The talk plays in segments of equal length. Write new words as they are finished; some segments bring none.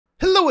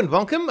Hello and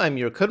welcome, I'm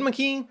your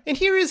CodeMonkey, and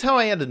here is how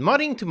I added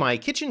modding to my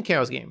Kitchen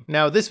Chaos game.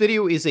 Now this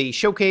video is a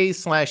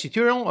showcase /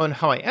 tutorial on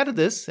how I added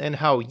this and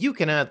how you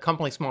can add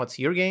complex mods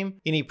to your game.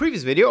 In a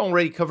previous video I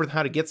already covered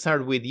how to get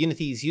started with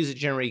Unity's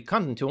user-generated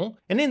content tool,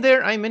 and in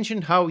there I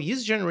mentioned how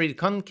user-generated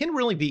content can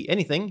really be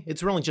anything,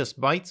 it's really just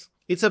bytes.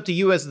 It's up to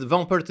you as a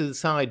developer to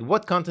decide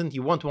what content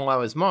you want to allow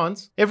as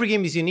mods. Every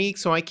game is unique,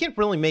 so I can't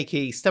really make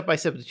a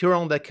step-by-step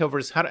tutorial that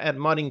covers how to add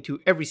modding to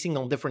every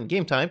single different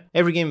game type.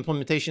 Every game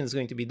implementation is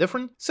going to be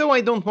different, so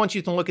I don't want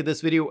you to look at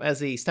this video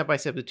as a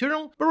step-by-step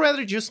tutorial, but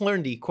rather just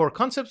learn the core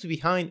concepts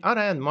behind how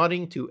to add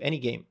modding to any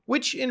game.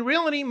 Which, in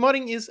reality,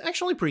 modding is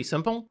actually pretty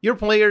simple. Your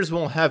players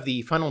will have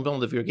the final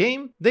build of your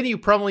game, then you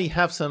probably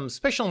have some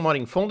special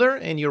modding folder,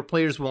 and your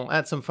players will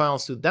add some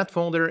files to that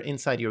folder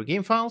inside your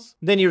game files.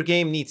 Then your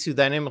game needs to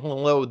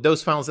dynamically load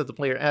those files that the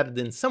player added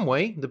in some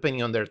way,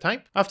 depending on their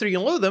type. After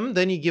you load them,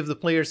 then you give the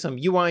player some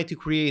UI to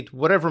create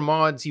whatever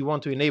mods you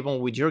want to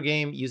enable with your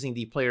game using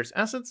the player's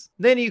assets.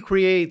 Then you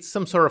create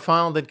some sort of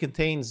file that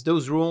contains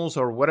those rules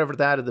or whatever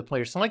data the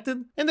player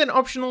selected, and then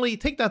optionally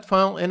take that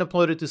file and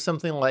upload it to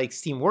something like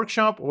Steam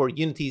Workshop or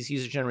Unity's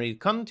user-generated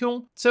content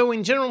tool. So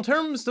in general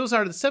terms, those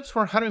are the steps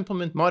for how to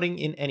implement modding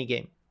in any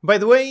game. By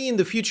the way, in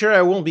the future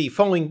I will be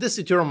following this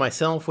tutorial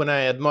myself when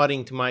I add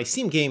modding to my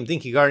Steam game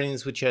Dinky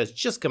Guardians, which has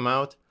just come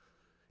out.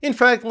 In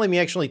fact, let me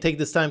actually take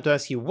this time to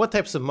ask you what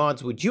types of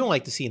mods would you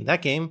like to see in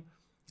that game?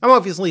 I'm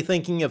obviously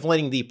thinking of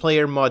letting the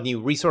player mod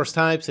new resource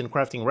types and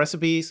crafting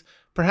recipes,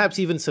 perhaps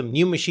even some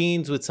new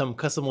machines with some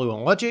custom Lua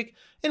logic,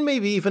 and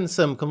maybe even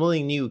some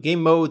completely new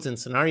game modes and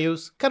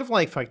scenarios, kind of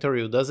like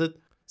Factorio does it.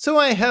 So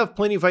I have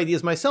plenty of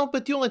ideas myself,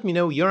 but do let me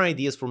know your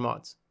ideas for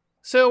mods.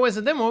 So as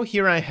a demo,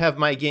 here I have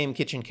my game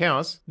Kitchen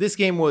Chaos. This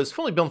game was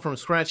fully built from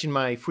scratch in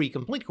my free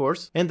complete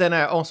course, and then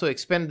I also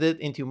expanded it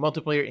into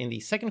multiplayer in the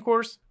second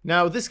course.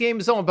 Now this game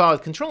is all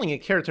about controlling a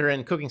character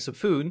and cooking some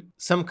food.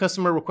 Some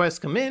customer requests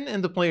come in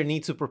and the player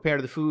needs to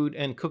prepare the food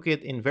and cook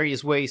it in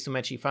various ways to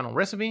match a final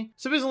recipe.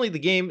 So basically the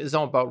game is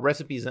all about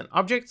recipes and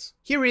objects.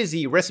 Here is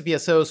the recipe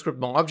SO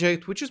scriptable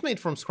object, which was made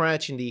from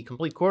scratch in the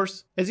complete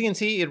course. As you can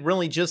see, it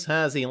really just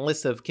has a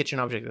list of kitchen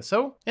object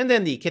SO, and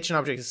then the kitchen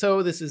object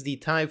SO, this is the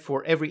type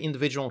for every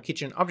individual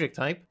kitchen object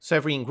type. So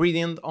every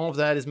ingredient, all of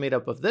that is made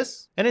up of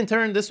this. And in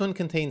turn, this one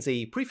contains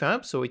a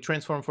prefab, so a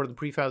transform for the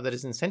prefab that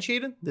is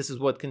instantiated. This is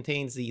what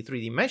contains the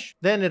 3D mesh.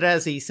 Then it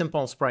has a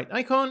simple sprite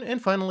icon,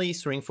 and finally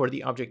string for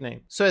the object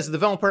name. So as a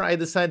developer, I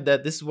decided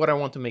that this is what I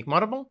want to make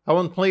moddable. I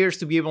want players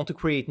to be able to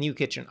create new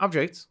kitchen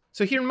objects.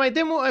 So here in my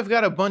demo, I've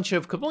got a bunch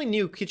of completely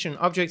new kitchen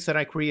objects that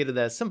I created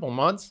as simple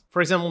mods. For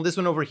example, this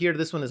one over here,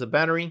 this one is a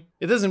battery.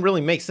 It doesn't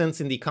really make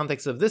sense in the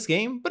context of this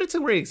game, but it's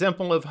a great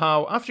example of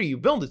how after you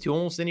build the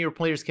tools, then your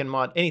players can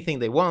mod anything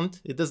they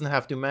want. It doesn't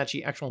have to match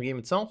the actual game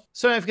itself.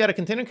 So I've got a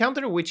container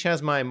counter which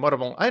has my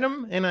moddable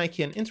item, and I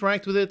can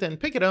interact with it and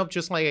pick it up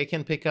just like I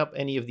can pick up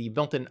any of the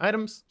built-in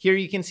items. Here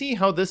you can see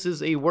how this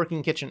is a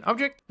working kitchen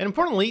object. And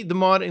importantly, the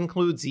mod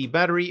includes the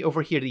battery,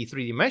 over here the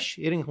 3D mesh,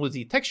 it includes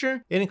the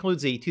texture, it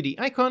includes a 2D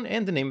icon,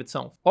 and the name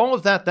itself. All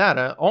of that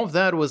data, all of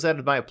that was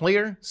added by a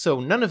player, so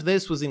none of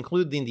this was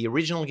included in the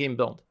original game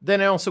build.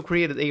 Then I also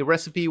created a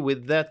recipe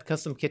with that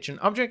custom kitchen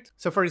object.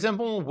 So for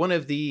example, one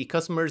of the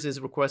customers is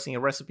requesting a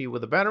recipe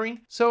with a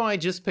battery, so I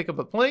just pick up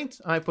a plate,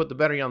 I put the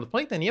battery on the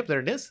plate, and yep, there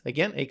it is.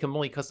 Again, a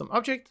completely custom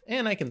object,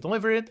 and I can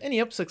deliver it, and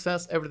yep,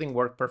 success, everything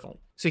worked perfectly.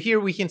 So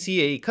here we can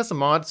see a custom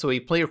mod, so a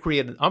player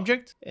created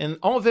object, and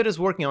all of it is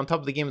working on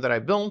top of the game that I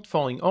built,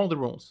 following all the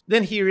rules.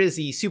 Then here is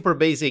the super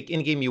basic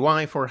in-game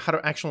UI for how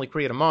to actually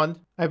create a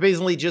mod. I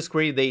basically just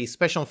created a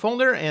special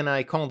folder and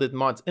I called it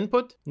mods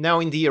input.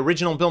 Now in the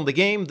original build of the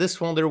game, this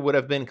folder would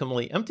have been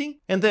completely empty.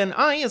 And then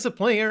I, as a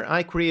player,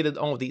 I created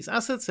all of these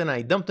assets and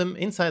I dumped them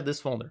inside this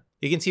folder.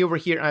 You can see over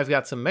here I've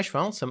got some mesh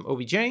files, some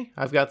OBJ,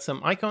 I've got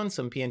some icons,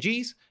 some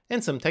PNGs,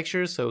 and some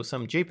textures, so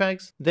some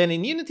JPEGs. Then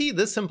in Unity,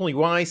 this simple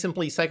UI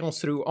simply cycles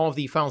through all of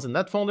the files in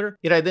that folder.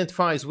 It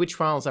identifies which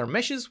files are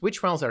meshes, which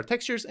files are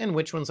textures, and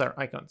which ones are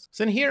icons.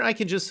 So in here I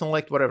can just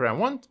select whatever I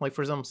want, like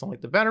for example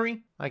select the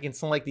battery. I can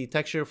select the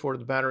texture for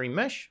the battery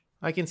mesh.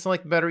 I can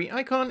select the battery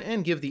icon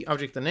and give the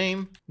object a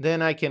name.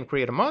 Then I can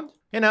create a mod.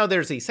 And now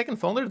there's a second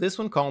folder, this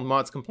one called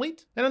mods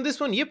complete. And on this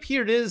one, yep,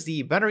 here it is,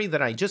 the battery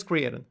that I just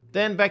created.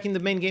 Then back in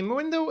the main game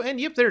window, and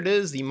yep, there it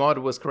is, the mod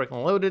was correctly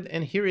loaded,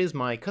 and here is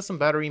my custom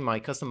battery, my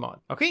custom mod.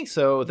 Okay,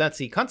 so that's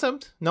the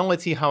concept. Now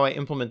let's see how I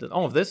implemented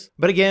all of this.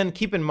 But again,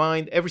 keep in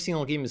mind, every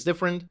single game is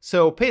different,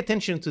 so pay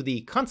attention to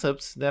the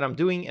concepts that I'm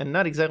doing and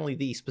not exactly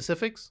the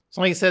specifics. So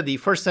like I said, the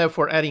first step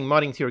for adding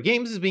modding to your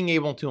games is being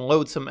able to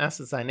load some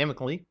assets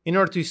dynamically. In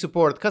order to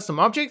support custom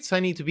objects, I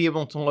need to be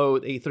able to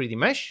load a 3D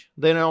mesh.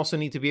 Then I also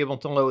need to be able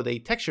to load a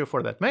texture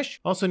for that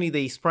mesh. Also need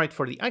a sprite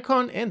for the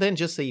icon, and then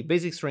just a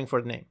basic string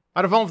for the name.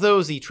 Out of all of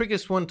those, the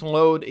trickiest one to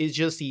load is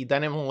just the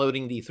dynamically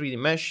loading the 3D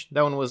mesh.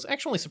 That one was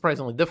actually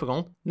surprisingly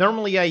difficult.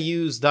 Normally I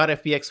use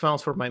 .fbx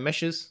files for my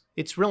meshes.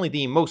 It's really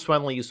the most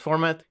widely used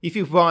format. If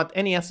you've bought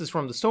any assets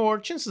from the store,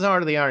 chances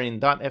are they are in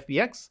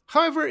 .fbx.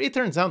 However, it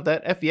turns out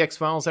that FBX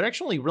files are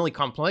actually really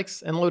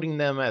complex, and loading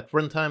them at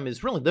runtime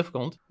is really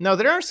difficult. Now,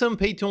 there are some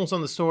paid tools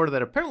on the store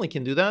that apparently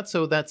can do that,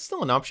 so that's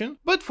still an option.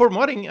 But for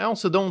modding, I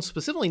also don't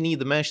specifically need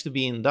the mesh to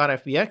be in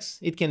 .fbx.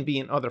 It can be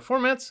in other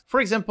formats.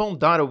 For example,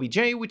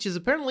 .obj, which is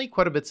apparently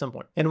quite a bit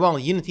simpler. And while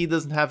Unity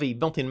doesn't have a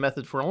built-in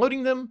method for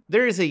unloading them,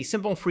 there is a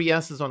simple free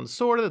asset on the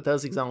store that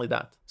does exactly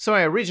that. So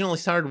I originally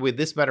started with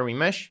this battery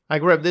mesh. I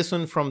grabbed this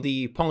one from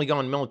the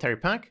Polygon military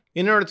pack.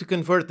 In order to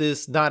convert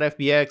this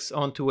 .fbx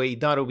onto a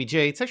 .obj,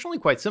 it's actually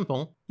quite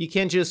simple. You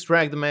can just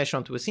drag the mesh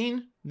onto a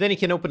scene. Then you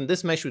can open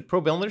this mesh with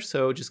ProBuilder,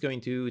 so just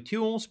going to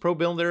Tools,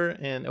 ProBuilder,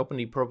 and open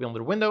the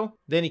ProBuilder window.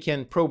 Then you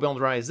can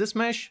ProBuilderize this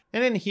mesh,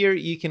 and then here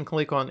you can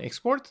click on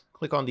Export,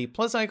 click on the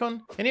plus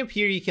icon, and up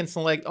here you can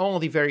select all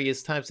the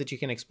various types that you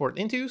can export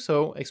into,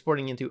 so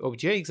exporting into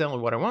OBJ, exactly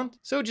what I want.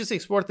 So just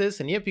export this,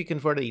 and yep, you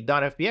convert a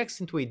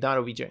 .fbx into a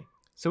 .obj.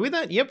 So with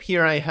that, yep,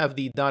 here I have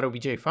the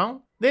 .obj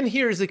file. Then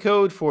here is the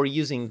code for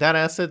using that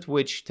asset,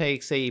 which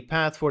takes a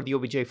path for the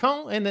OBJ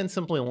file and then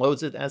simply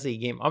loads it as a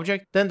game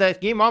object. Then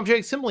that game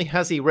object simply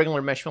has a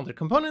regular mesh filter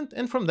component,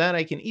 and from that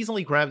I can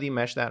easily grab the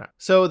mesh data.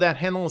 So that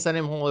handles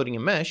dynamically loading a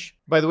mesh.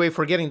 By the way,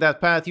 for getting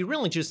that path, you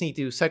really just need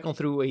to cycle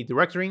through a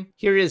directory.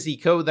 Here is the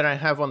code that I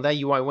have on that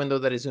UI window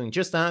that is doing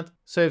just that.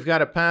 So I've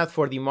got a path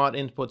for the mod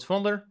inputs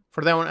folder.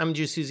 For that one, I'm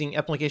just using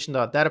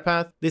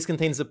application.datapath. This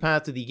contains the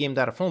path to the game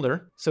data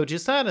folder. So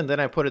just that, and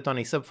then I put it on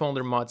a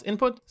subfolder mods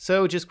input.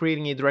 So just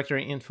creating a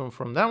directory info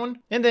from that one,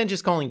 and then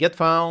just calling get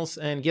files,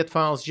 and get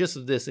files just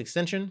of this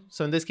extension.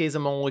 So in this case,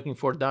 I'm only looking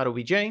for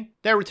 .obj.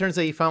 That returns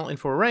a file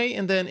info array,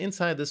 and then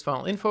inside this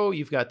file info,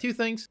 you've got two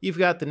things. You've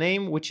got the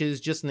name, which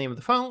is just the name of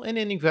the file, and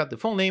then you've got the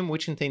full name,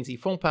 which contains the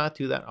full path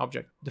to that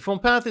object. The full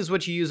path is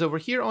what you use over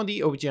here on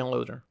the OBJ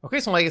loader. Okay,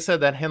 so like I said,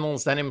 that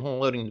handles dynamically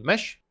loading the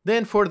mesh.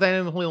 Then for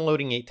dynamically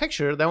loading a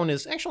texture, that one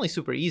is actually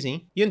super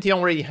easy. Unity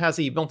already has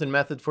a built-in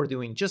method for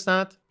doing just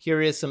that.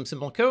 Here is some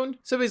simple code.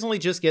 So basically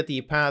just get the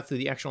path to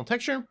the actual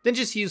texture, then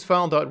just use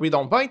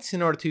file.readAllBytes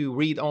in order to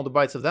read all the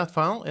bytes of that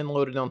file and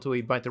load it onto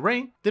a byte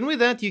array. Then with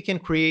that, you can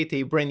create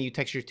a brand new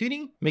texture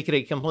 2D, make it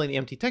a completely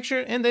empty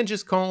texture, and then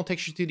just call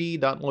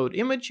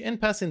texture2d.loadImage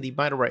and pass in the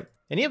byte array.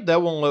 And yep,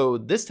 that will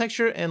load this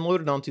texture and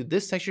load it onto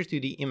this texture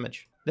 2D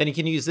image. Then you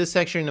can use this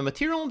texture in a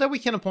material that we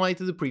can apply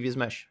to the previous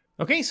mesh.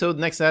 Okay, so the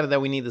next data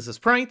that we need is a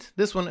sprite.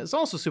 This one is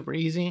also super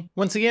easy.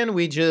 Once again,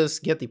 we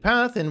just get the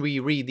path and we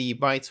read the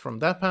bytes from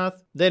that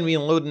path. Then we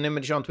load an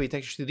image onto a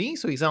texture 2D,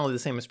 so exactly the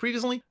same as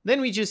previously. Then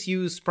we just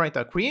use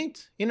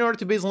sprite.create in order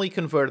to basically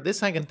convert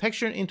this icon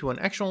texture into an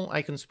actual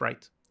icon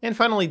sprite. And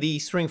finally, the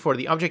string for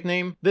the object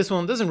name. This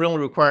one doesn't really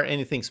require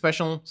anything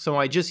special, so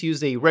I just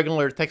used a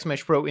regular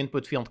TextMesh Pro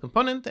input field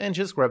component and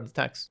just grab the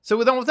text. So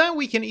with all of that,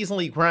 we can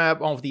easily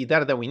grab all of the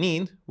data that we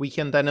need. We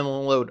can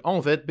dynamically load all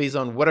of it based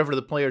on whatever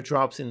the player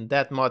drops in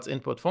that mod's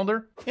input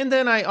folder. And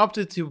then I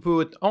opted to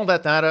put all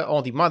that data,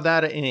 all the mod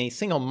data, in a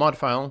single mod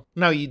file.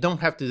 Now you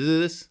don't have to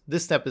do this.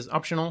 This step is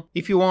optional.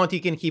 If you want,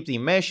 you can keep the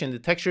mesh and the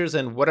textures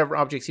and whatever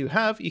objects you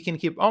have. You can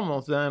keep all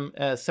of them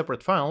as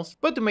separate files.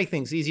 But to make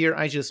things easier,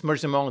 I just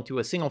merge them all into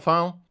a single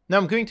file. Now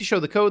I'm going to show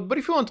the code, but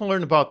if you want to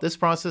learn about this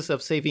process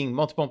of saving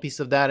multiple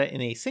pieces of data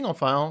in a single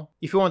file,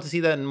 if you want to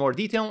see that in more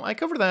detail, I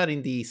cover that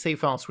in the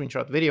save file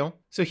screenshot video.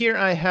 So here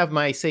I have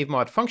my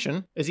savemod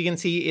function. As you can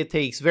see, it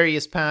takes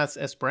various paths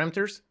as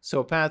parameters.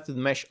 So a path to the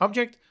mesh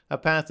object, a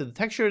path to the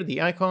texture,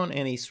 the icon,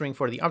 and a string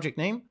for the object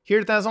name. Here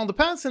it has all the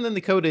paths, and then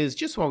the code is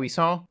just what we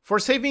saw. For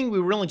saving, we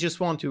really just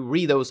want to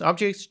read those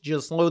objects,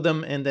 just load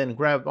them, and then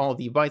grab all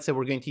the bytes that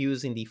we're going to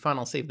use in the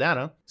final save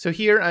data. So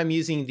here I'm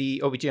using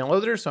the OBJ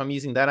loader, so I'm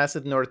using that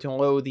asset in order to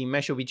load the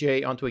mesh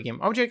OBJ onto a game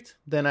object.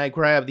 Then I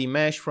grab the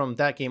mesh from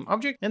that game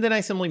object, and then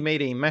I simply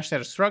made a mesh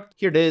data struct.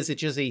 Here it is,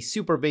 it's just a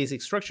super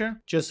basic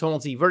structure, just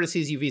holds the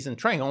vertices, UVs, and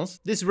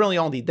triangles. This is really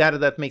all the data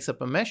that makes up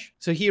a mesh.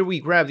 So here we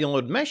grab the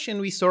unloaded mesh, and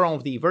we store all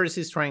of the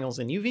vertices, triangles,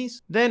 and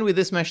UVs. Then with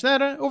this mesh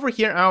data, over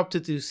here I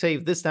opted to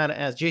save this data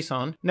as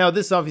JSON. Now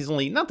this is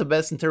obviously not the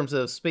best in terms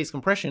of space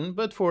compression,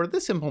 but for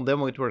this simple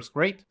demo it works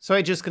great. So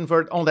I just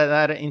convert all that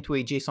data into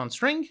a JSON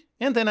string,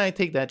 and then I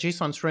take that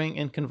JSON string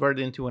and convert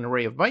it into an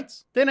array of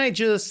bytes. Then I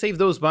just save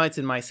those bytes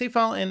in my save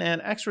file and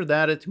add extra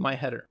data to my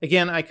header.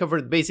 Again, I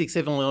covered basic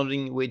save and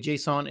loading with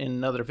JSON in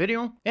another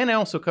video, and I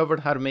also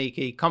covered how to make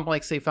a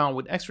complex save file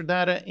with extra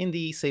data in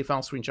the save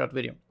file screenshot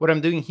video. What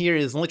I'm doing here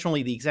is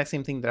literally the exact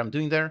same thing that I'm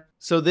doing there.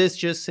 So this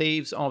just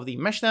saves all of the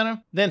mesh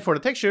data. Then for the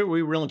texture,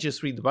 we really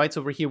just read the bytes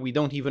over here. We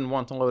don't even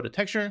want to load a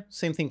texture.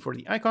 Same thing for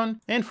the icon.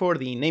 And for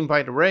the name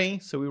byte array,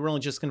 so we really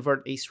just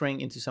convert a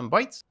string into some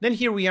bytes. Then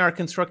here we are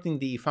constructing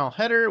the file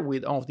file header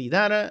with all of the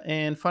data,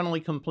 and finally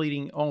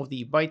completing all of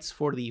the bytes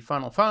for the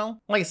final file.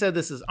 Like I said,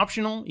 this is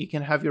optional. You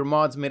can have your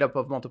mods made up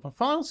of multiple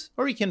files,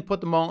 or you can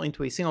put them all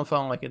into a single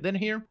file like I did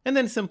here, and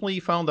then simply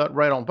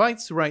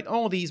file.writeAllBytes to write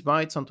all these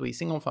bytes onto a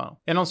single file.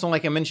 And also,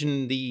 like I mentioned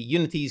in the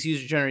Unity's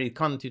user-generated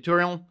content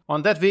tutorial,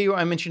 on that video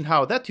I mentioned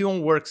how that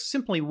tool works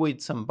simply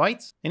with some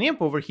bytes. And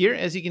yep, over here,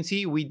 as you can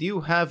see, we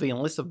do have a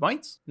list of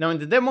bytes. Now in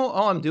the demo,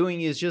 all I'm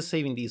doing is just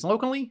saving these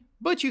locally,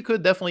 but you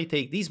could definitely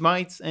take these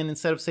bytes and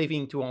instead of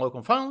saving to a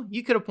local file,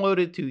 you could upload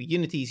it to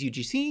Unity's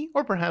UGC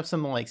or perhaps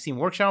something like Steam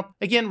Workshop.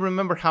 Again,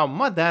 remember how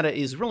mod data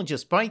is really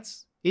just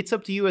bytes. It's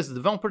up to you as a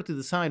developer to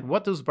decide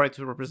what those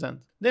bytes represent.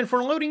 Then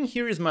for loading,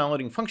 here is my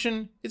loading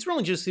function. It's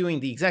really just doing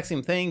the exact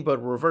same thing,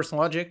 but reverse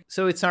logic.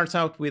 So it starts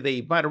out with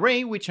a byte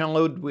array, which I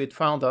load with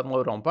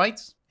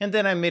file.loadAllBytes. And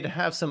then I made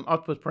have some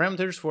output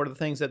parameters for the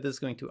things that this is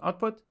going to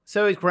output.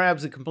 So it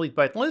grabs a complete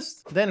byte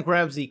list, then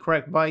grabs the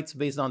correct bytes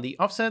based on the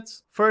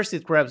offsets. First,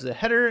 it grabs the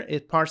header,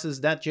 it parses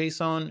that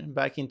JSON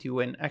back into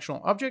an actual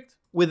object.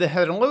 With the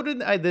header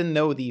loaded, I then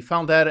know the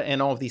file data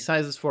and all of the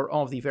sizes for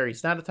all of the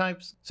various data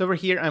types. So over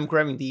here, I'm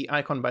grabbing the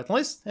icon byte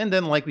list, and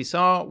then like we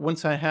saw,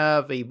 once I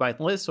have a byte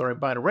list or a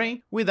byte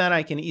array, with that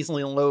I can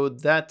easily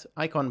load that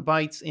icon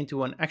bytes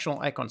into an actual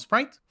icon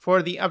sprite.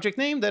 For the object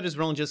name, that is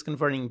really just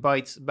converting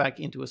bytes back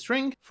into a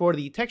string. For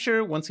the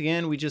texture, once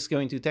again, we just go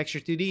into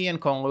texture2D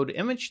and call load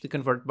image to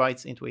convert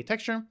bytes into a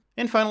texture.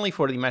 And finally,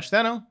 for the mesh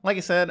data, like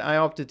I said, I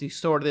opted to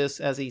store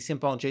this as a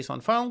simple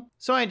JSON file.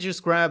 So I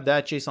just grab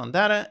that JSON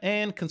data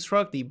and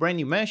construct the brand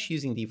new mesh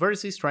using the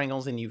vertices,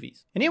 triangles, and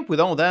UVs. And yep, with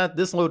all that,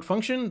 this load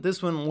function,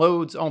 this one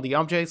loads all the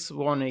objects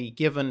on a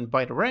given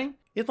byte array.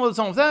 It loads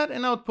all of that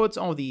and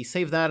outputs all the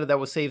saved data that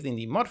was saved in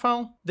the mod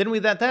file. Then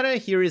with that data,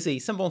 here is a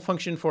simple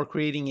function for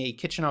creating a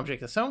kitchen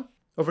object SO.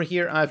 Over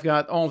here, I've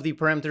got all of the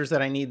parameters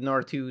that I need in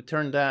order to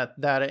turn that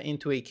data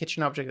into a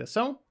kitchen object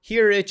SO.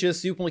 Here, it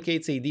just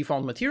duplicates a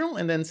default material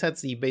and then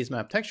sets the base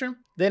map texture.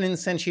 Then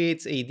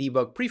instantiates a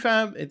debug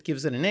prefab, it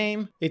gives it a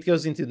name, it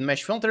goes into the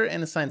mesh filter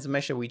and assigns the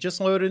mesh that we just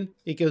loaded,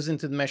 it goes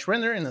into the mesh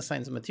render and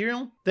assigns the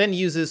material, then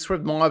uses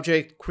scriptable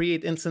object,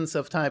 create instance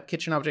of type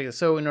kitchen object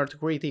SO in order to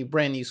create a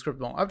brand new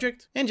scriptable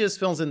object, and just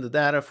fills in the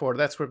data for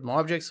that scriptable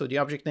object, so the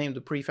object name,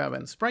 the prefab,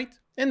 and the sprite.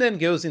 And then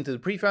goes into the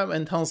prefab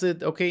and tells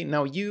it, okay,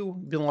 now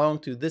you belong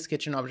to this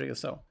kitchen object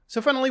SO.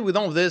 So finally, with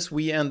all of this,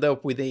 we end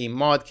up with a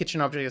mod kitchen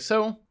object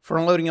SO. For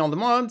unloading all the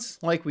mods,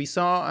 like we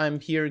saw, I'm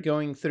here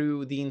going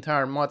through the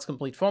entire mods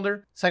complete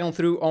folder, cycling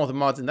through all the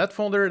mods in that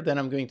folder, then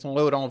I'm going to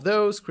load all of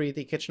those, create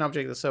a kitchen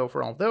object SO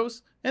for all of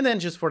those, and then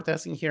just for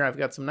testing here, I've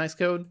got some nice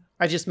code.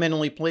 I just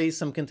manually placed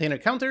some container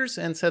counters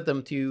and set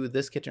them to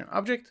this kitchen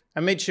object. I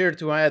made sure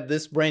to add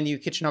this brand new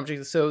kitchen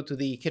object SO to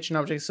the kitchen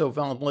object SO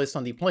valid list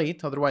on the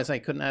plate, otherwise I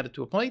couldn't add it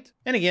to a plate.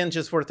 And again,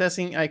 just for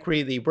testing, I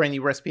created a brand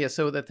new recipe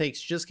SO that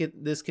takes just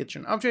this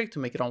kitchen object to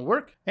make it all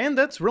work. And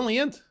that's really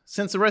it.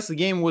 Since the rest of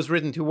the game was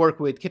written to work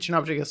with kitchen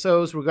object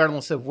SOs,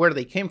 regardless of where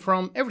they came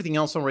from, everything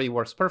else already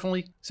works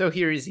perfectly. So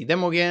here is the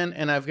demo again,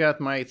 and I've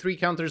got my 3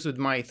 counters with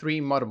my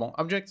 3 moddable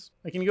objects.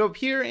 I can go up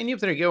here, and yep,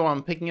 there you go,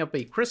 I'm picking up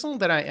a crystal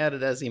that I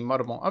added as a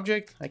moddable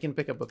object. I can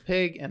pick up a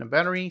pig and a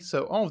battery,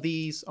 so all of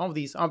these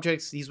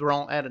objects, these were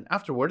all added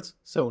afterwards.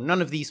 So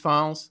none of these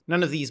files,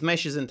 none of these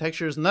meshes and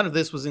textures, none of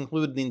this was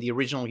included in the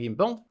original game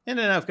build. And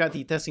then I've got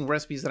the testing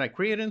recipes that I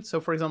created. So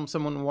for example,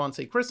 someone wants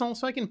a crystal,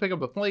 so I can pick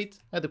up a plate,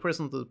 add the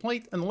crystal to the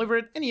plate, and deliver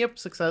it, and yep,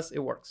 success, it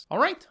works.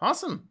 Alright,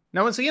 awesome!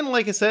 Now once again,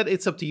 like I said,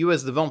 it's up to you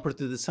as a developer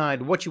to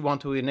decide what you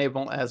want to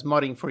enable as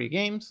modding for your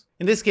games.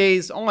 In this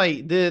case, all I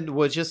did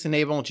was just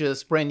enable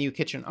just brand new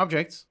kitchen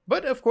objects.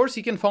 But of course,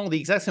 you can follow the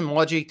exact same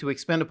logic to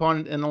expand upon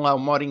it and allow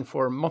modding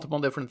for multiple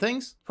different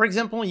things. For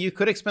example, you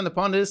could expand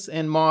upon this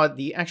and mod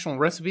the actual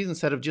recipes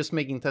instead of just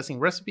making testing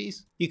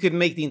recipes. You could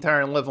make the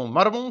entire level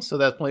moddable so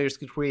that players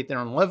could create their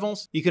own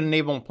levels. You can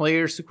enable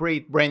players to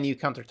create brand new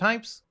counter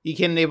types. You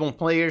can enable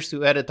players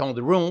to edit all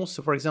the rules.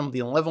 So for example,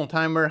 the level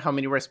timer, how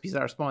many recipes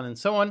are spawned, and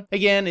so on.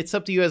 Again, it's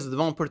up to you as a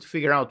developer to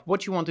figure out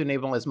what you want to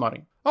enable as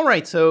modding.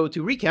 Alright, so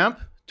to recap,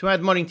 to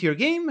add modding to your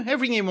game,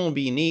 every game will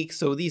be unique,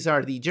 so these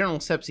are the general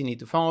steps you need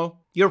to follow.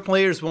 Your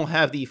players will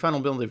have the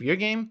final build of your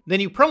game. Then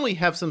you probably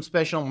have some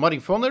special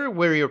modding folder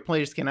where your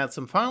players can add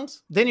some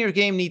files. Then your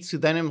game needs to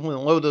dynamically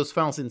load those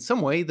files in some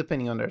way,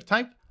 depending on their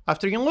type.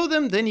 After you load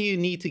them, then you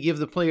need to give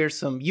the players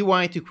some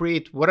UI to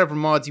create whatever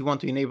mods you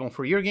want to enable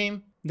for your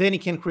game. Then you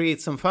can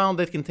create some file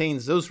that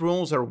contains those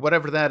rules or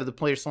whatever that the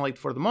player select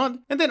for the mod.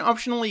 And then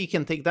optionally, you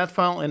can take that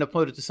file and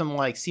upload it to something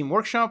like Steam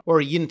Workshop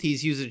or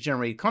Unity's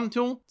user-generated content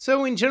tool.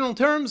 So in general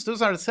terms,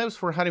 those are the steps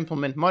for how to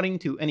implement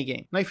modding to any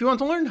game. Now, if you want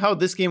to learn how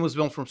this game was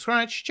built from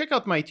scratch, check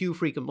out my 2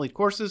 free complete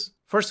courses.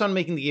 First on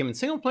making the game in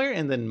single player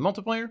and then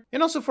multiplayer.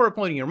 And also for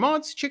uploading your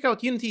mods, check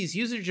out Unity's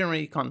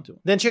user-generated content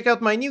tool. Then check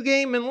out my new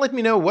game and let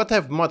me know what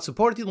type of mod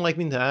support you'd like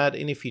me to add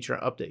in a future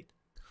update.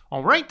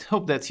 Alright,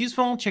 hope that's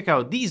useful. Check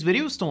out these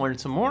videos to learn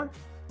some more.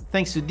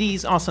 Thanks to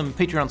these awesome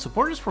Patreon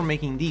supporters for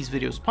making these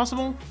videos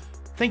possible.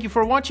 Thank you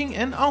for watching,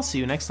 and I'll see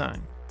you next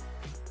time.